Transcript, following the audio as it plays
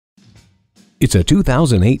It's a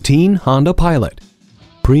 2018 Honda Pilot.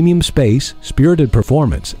 Premium space, spirited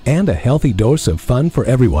performance, and a healthy dose of fun for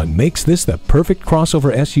everyone makes this the perfect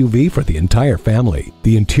crossover SUV for the entire family.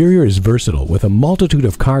 The interior is versatile with a multitude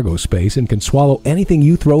of cargo space and can swallow anything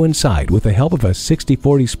you throw inside with the help of a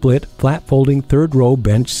 60/40 split, flat-folding third-row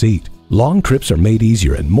bench seat. Long trips are made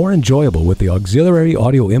easier and more enjoyable with the auxiliary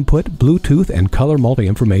audio input, Bluetooth, and color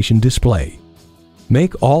multi-information display.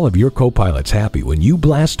 Make all of your co-pilots happy when you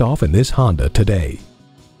blast off in this Honda today.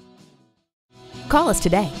 Call us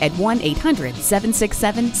today at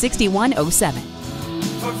 1-800-767-6107.